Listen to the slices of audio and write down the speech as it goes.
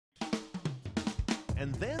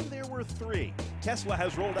and then there were 3. Tesla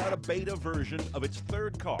has rolled out a beta version of its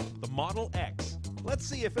third car, the Model X. Let's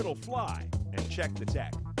see if it'll fly and check the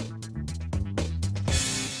tech.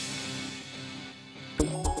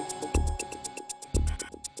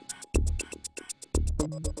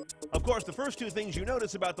 Of course, the first 2 things you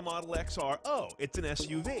notice about the Model X are, oh, it's an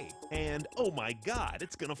SUV, and oh my God,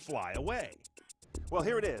 it's gonna fly away. Well,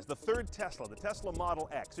 here it is, the third Tesla, the Tesla Model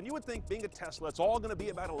X. And you would think, being a Tesla, it's all going to be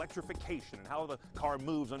about electrification and how the car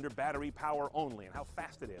moves under battery power only and how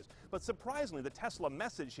fast it is. But surprisingly, the Tesla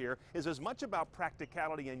message here is as much about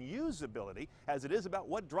practicality and usability as it is about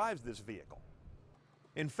what drives this vehicle.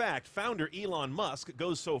 In fact, founder Elon Musk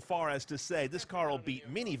goes so far as to say this car will beat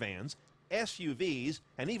minivans, SUVs,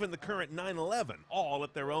 and even the current 911, all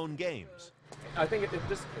at their own games. I think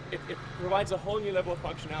it provides a whole new level of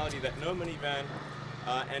functionality that no minivan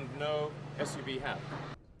and no SUV have.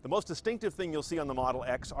 The most distinctive thing you'll see on the Model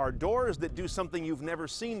X are doors that do something you've never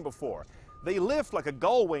seen before. They lift like a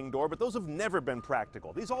gull wing door, but those have never been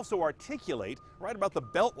practical. These also articulate right about the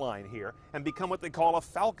belt line here and become what they call a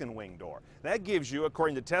falcon wing door. That gives you,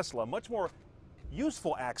 according to Tesla, much more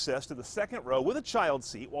useful access to the second row with a child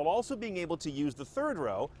seat while also being able to use the third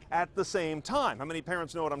row at the same time. How many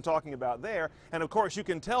parents know what I'm talking about there? And of course, you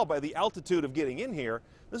can tell by the altitude of getting in here,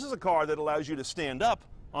 this is a car that allows you to stand up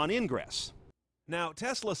on ingress. Now,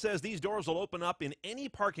 Tesla says these doors will open up in any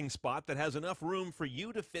parking spot that has enough room for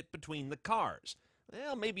you to fit between the cars.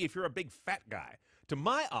 Well, maybe if you're a big fat guy. To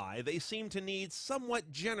my eye, they seem to need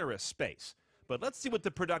somewhat generous space. But let's see what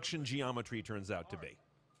the production geometry turns out to be.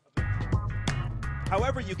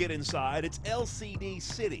 However you get inside, it's LCD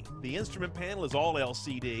City. The instrument panel is all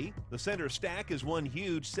LCD. The center stack is one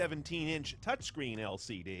huge 17-inch touchscreen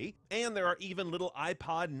LCD. And there are even little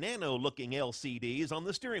iPod Nano-looking LCDs on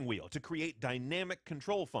the steering wheel to create dynamic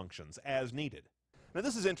control functions as needed. Now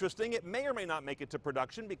this is interesting. It may or may not make it to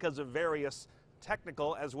production because of various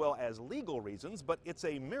technical as well as legal reasons, but it's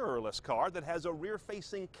a mirrorless car that has a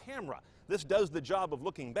rear-facing camera. This does the job of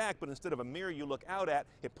looking back, but instead of a mirror you look out at,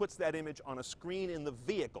 it puts that image on a screen in the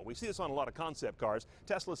vehicle. We see this on a lot of concept cars.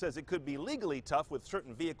 Tesla says it could be legally tough with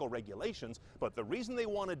certain vehicle regulations, but the reason they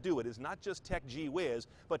want to do it is not just tech gee whiz,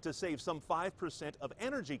 but to save some 5% of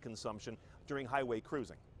energy consumption during highway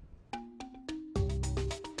cruising.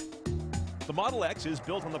 The Model X is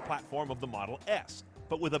built on the platform of the Model S.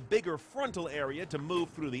 But with a bigger frontal area to move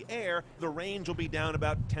through the air, the range will be down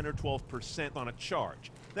about 10 or 12% on a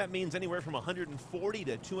charge. That means anywhere from 140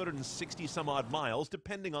 to 260 some odd miles,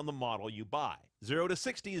 depending on the model you buy. 0 to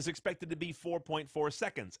 60 is expected to be 4.4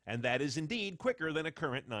 seconds, and that is indeed quicker than a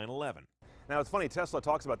current 911. Now, it's funny, Tesla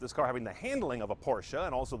talks about this car having the handling of a Porsche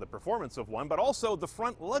and also the performance of one, but also the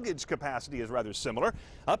front luggage capacity is rather similar.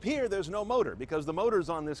 Up here, there's no motor because the motors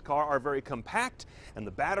on this car are very compact and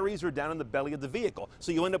the batteries are down in the belly of the vehicle.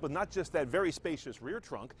 So you end up with not just that very spacious rear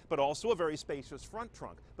trunk, but also a very spacious front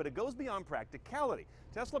trunk. But it goes beyond practicality.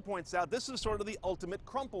 Tesla points out this is sort of the ultimate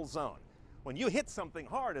crumple zone. When you hit something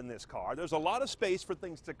hard in this car, there's a lot of space for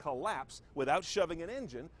things to collapse without shoving an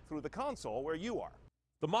engine through the console where you are.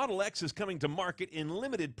 The Model X is coming to market in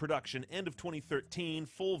limited production end of 2013,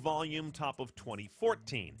 full volume top of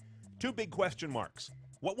 2014. 2 big question marks.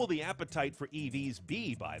 What will the appetite for EVs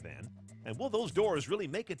be by then? And will those doors really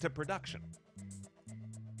make it to production?